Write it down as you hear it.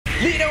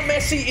Lionel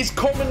Messi is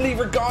commonly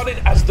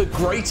regarded as the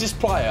greatest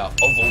player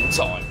of all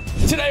time.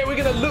 Today we're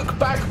going to look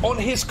back on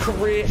his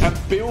career and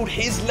build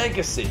his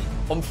legacy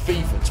on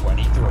FIFA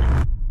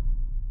 23.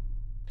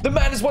 The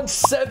man has won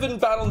 7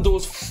 Ballon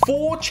d'Ors,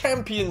 4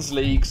 Champions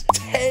Leagues,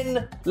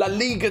 10 La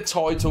Liga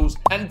titles,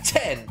 and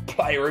 10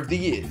 Player of the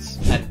Years.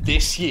 And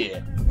this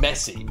year,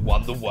 Messi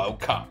won the World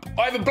Cup.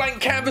 I have a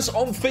blank canvas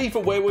on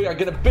FIFA where we are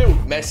going to build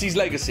Messi's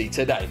legacy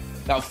today.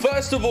 Now,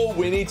 first of all,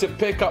 we need to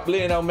pick up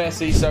Lionel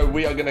Messi, so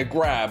we are going to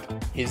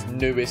grab his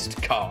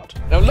newest card.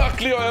 Now,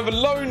 luckily, I have a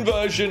loan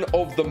version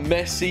of the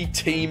Messi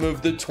team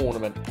of the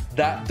tournament.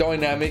 That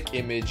dynamic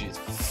image is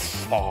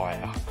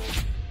fire.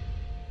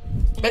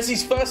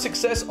 Messi's first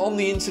success on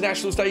the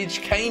international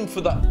stage came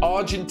for the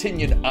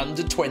Argentinian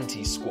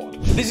under-20s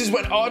squad. This is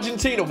when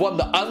Argentina won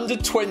the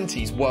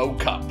under-20s World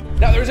Cup.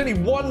 Now, there is only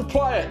one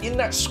player in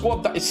that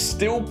squad that is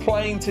still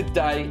playing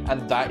today,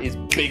 and that is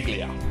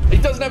Biglia. He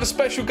doesn't have a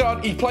special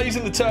card. He plays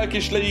in the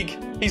Turkish league.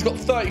 He's got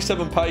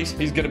 37 pace.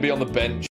 He's going to be on the bench.